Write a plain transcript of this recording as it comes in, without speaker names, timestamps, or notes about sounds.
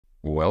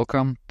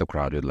Welcome to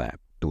Crowded Lab.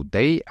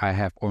 Today I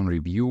have on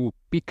review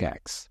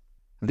Pickaxe.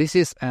 This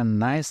is a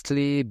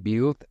nicely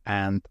built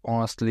and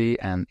honestly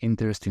an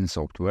interesting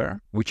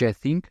software, which I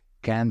think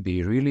can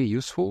be really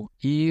useful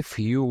if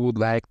you would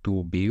like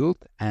to build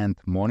and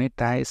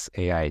monetize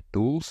AI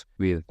tools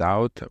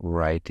without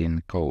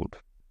writing code.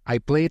 I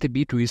played a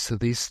bit with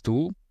this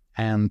tool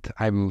and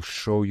I will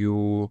show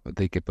you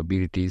the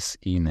capabilities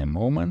in a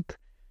moment.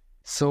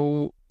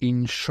 So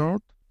in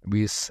short,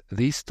 with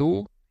this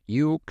tool,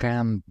 you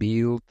can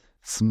build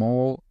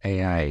small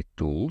AI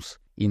tools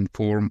in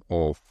form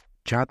of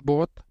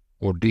chatbot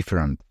or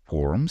different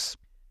forms.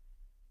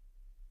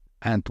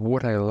 And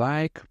what I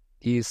like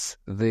is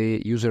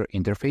the user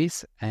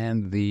interface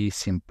and the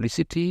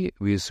simplicity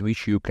with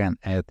which you can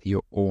add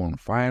your own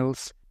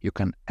files. You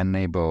can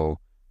enable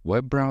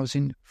web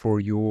browsing for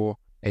your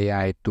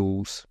AI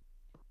tools.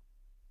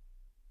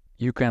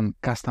 You can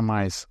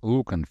customize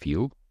look and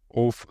feel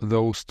of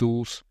those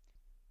tools.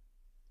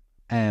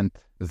 And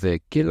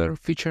the killer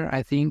feature,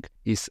 I think,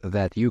 is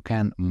that you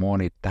can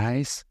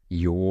monetize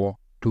your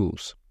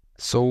tools.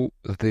 So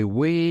the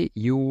way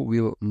you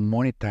will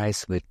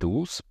monetize the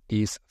tools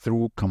is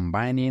through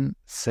combining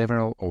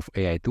several of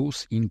AI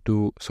tools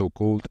into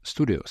so-called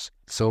studios.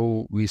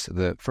 So with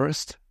the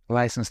first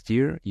license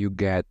tier, you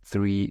get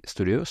 3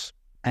 studios,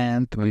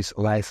 and with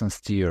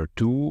license tier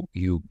 2,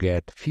 you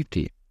get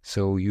 50.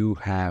 So you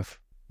have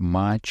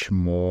much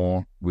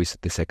more with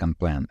the second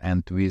plan.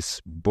 And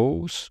with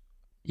both,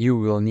 you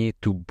will need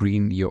to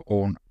bring your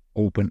own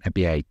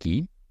OpenAI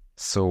key,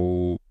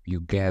 so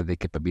you get the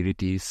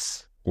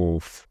capabilities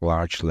of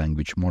large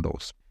language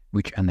models,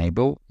 which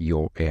enable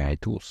your AI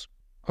tools.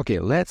 Okay,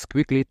 let's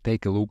quickly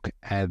take a look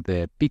at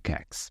the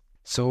Pickaxe.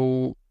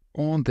 So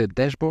on the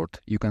dashboard,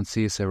 you can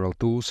see several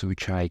tools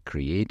which I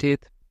created,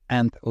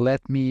 and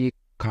let me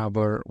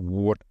cover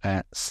what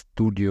a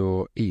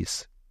studio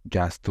is.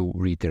 Just to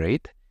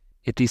reiterate,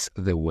 it is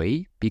the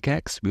way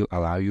Pickaxe will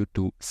allow you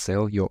to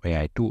sell your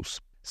AI tools.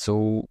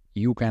 So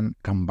you can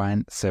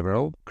combine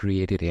several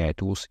created AI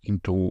tools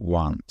into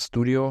one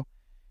studio.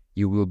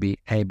 You will be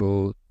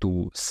able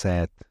to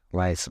set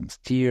license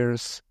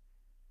tiers,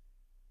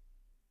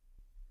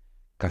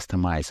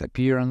 customize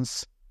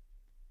appearance,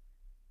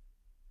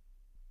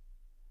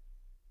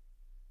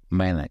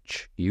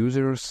 manage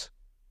users,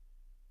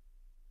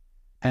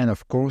 and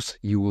of course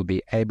you will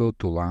be able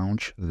to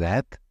launch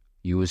that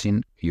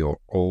using your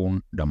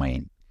own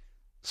domain.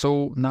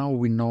 So now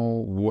we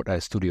know what a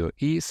studio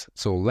is,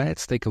 so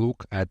let's take a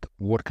look at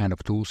what kind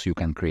of tools you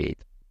can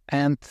create.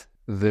 And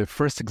the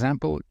first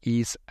example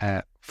is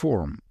a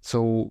form.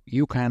 So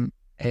you can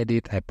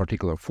edit a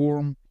particular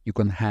form, you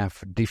can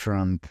have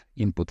different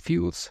input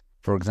fields.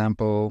 For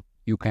example,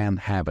 you can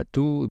have a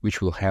tool which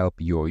will help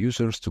your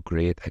users to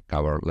create a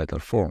cover letter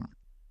form.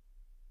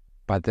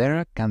 But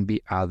there can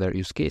be other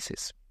use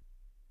cases.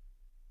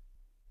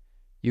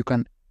 You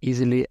can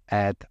easily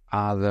add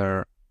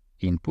other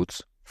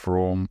inputs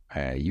from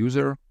a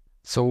user.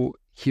 So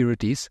here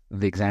it is,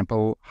 the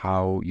example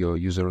how your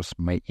users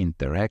may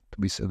interact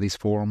with this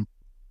form.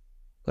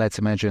 Let's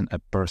imagine a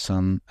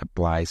person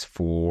applies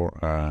for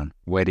a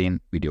wedding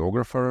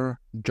videographer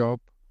job.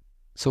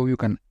 So you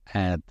can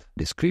add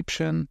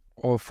description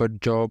of a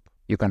job,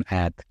 you can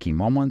add key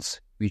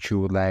moments which you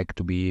would like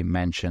to be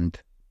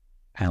mentioned,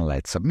 and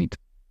let's submit.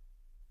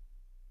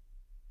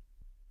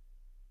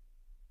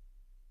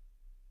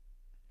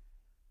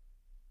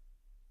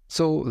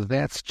 So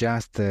that's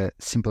just a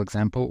simple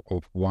example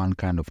of one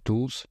kind of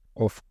tools.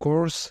 Of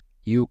course,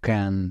 you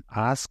can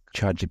ask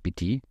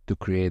ChatGPT to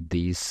create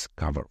this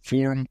cover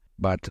form,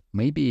 but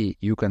maybe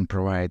you can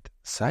provide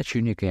such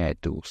unique AI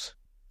tools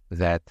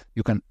that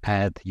you can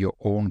add your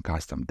own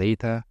custom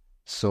data,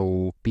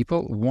 so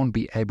people won't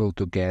be able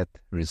to get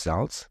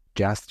results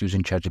just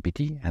using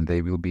ChatGPT, and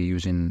they will be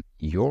using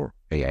your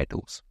AI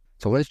tools.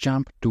 So let's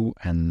jump to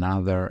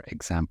another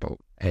example,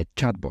 a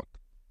chatbot.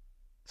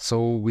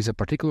 So with a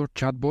particular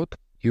chatbot,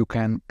 you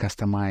can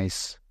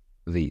customize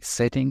the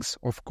settings,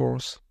 of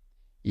course.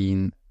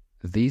 In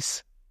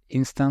this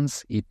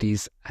instance, it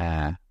is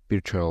a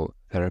virtual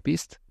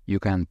therapist. You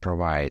can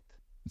provide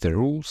the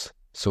rules,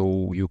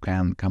 so you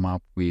can come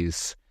up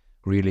with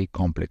really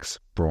complex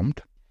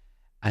prompt.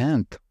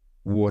 And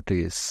what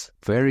is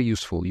very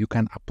useful, you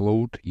can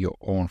upload your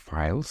own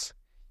files.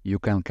 You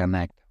can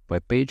connect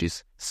web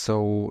pages.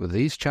 So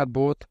this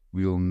chatbot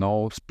will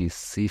know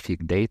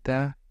specific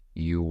data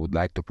you would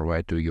like to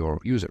provide to your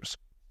users.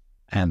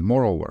 And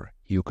moreover,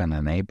 you can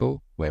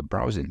enable web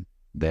browsing.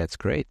 That's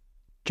great.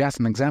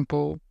 Just an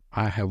example,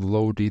 I have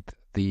loaded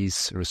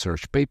this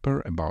research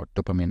paper about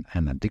dopamine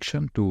and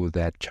addiction to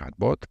that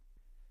chatbot,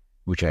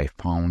 which I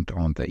found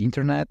on the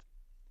internet.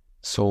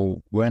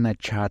 So when a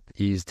chat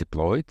is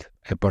deployed,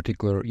 a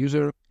particular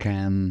user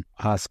can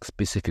ask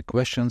specific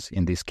questions,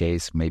 in this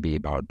case, maybe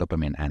about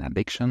dopamine and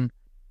addiction.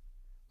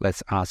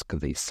 Let's ask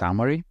the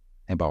summary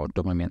about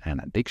dopamine and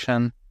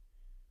addiction.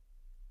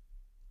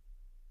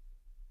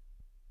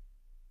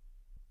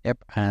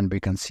 Yep, and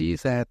we can see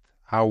that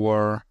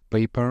our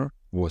paper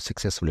was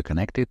successfully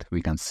connected.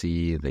 We can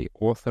see the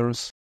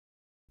authors,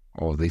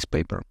 of this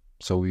paper.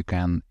 So you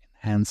can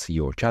enhance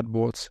your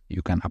chatbots,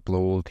 you can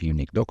upload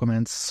unique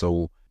documents,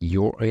 so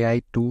your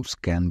AI tools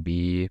can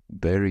be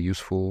very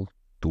useful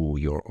to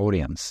your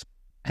audience.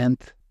 And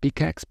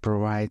Pickaxe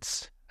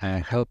provides a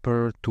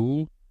helper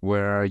tool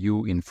where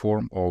you, in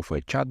form of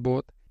a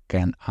chatbot,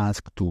 can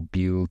ask to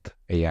build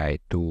AI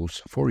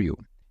tools for you.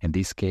 In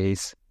this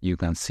case, you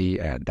can see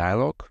a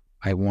dialog.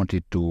 I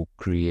wanted to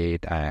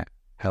create a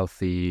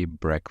healthy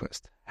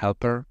breakfast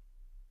helper,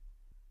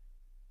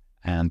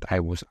 and I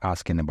was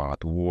asking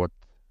about what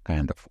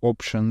kind of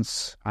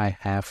options I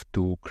have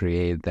to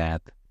create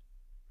that.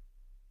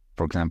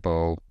 For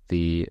example,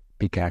 the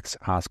Pickaxe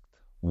asked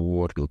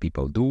what will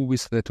people do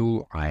with the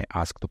tool. I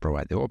asked to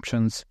provide the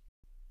options.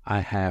 I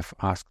have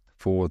asked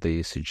for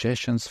the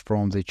suggestions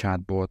from the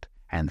chatbot,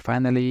 and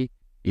finally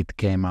it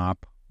came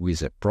up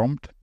with a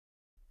prompt.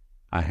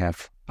 I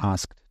have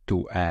asked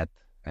to add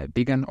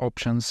vegan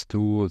options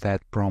to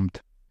that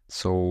prompt.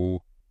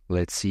 So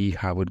let's see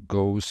how it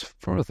goes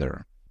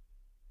further.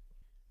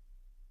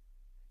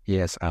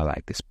 Yes, I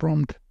like this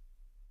prompt.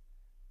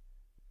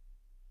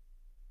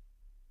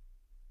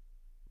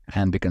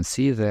 And we can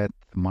see that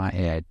my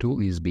AI tool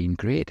is being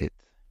created.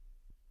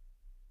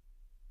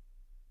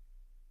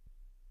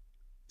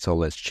 So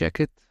let's check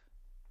it.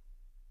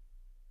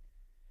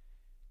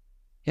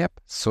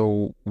 Yep,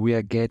 so we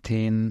are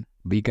getting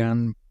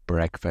vegan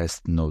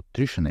breakfast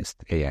nutritionist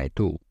AI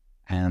tool.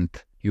 And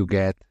you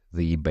get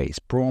the base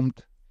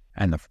prompt.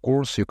 And of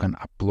course, you can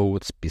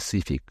upload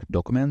specific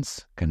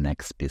documents,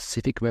 connect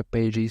specific web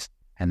pages,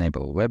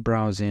 enable web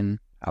browsing,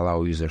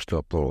 allow users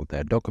to upload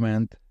their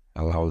document,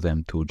 allow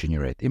them to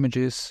generate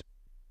images.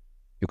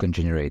 You can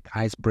generate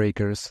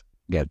icebreakers,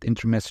 get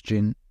intro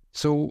messaging.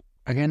 So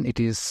again, it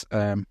is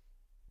a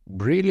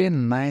really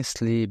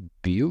nicely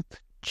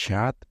built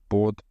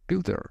chatbot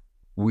builder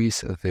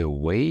with the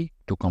way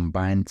to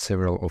combine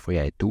several of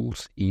AI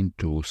tools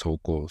into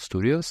so-called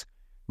studios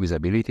with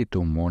ability to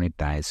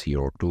monetize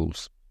your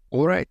tools.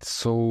 Alright,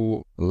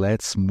 so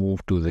let's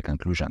move to the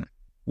conclusion.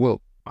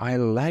 Well, I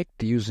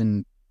liked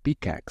using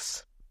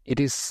Pickaxe. It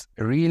is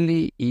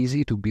really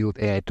easy to build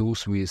AI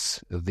tools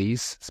with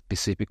this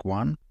specific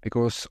one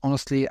because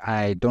honestly,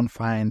 I don't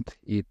find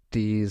it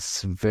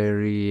is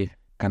very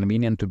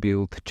convenient to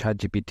build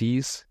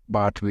ChatGPTs,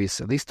 but with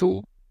this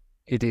tool,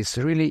 it is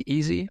really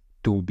easy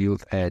to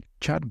build a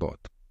chatbot.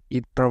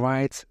 It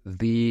provides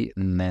the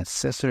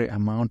necessary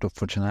amount of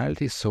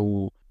functionality,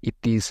 so it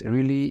is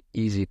really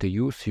easy to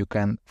use. You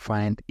can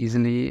find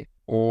easily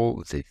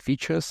all the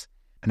features.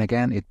 And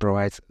again, it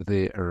provides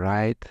the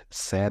right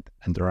set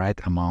and the right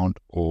amount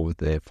of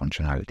the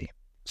functionality.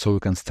 So you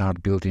can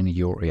start building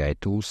your AI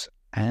tools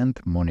and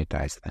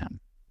monetize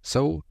them.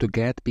 So to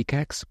get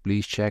Pickaxe,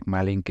 please check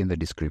my link in the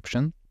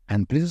description.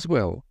 And please as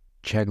well,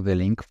 check the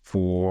link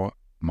for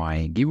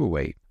my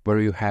giveaway, where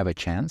you have a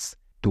chance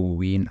to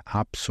win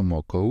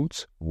AppSumo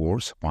codes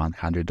worth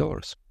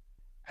 $100.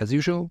 As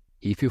usual,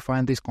 if you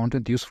find this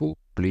content useful,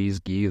 please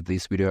give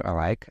this video a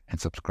like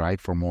and subscribe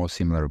for more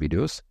similar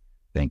videos.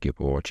 Thank you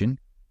for watching.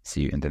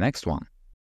 See you in the next one.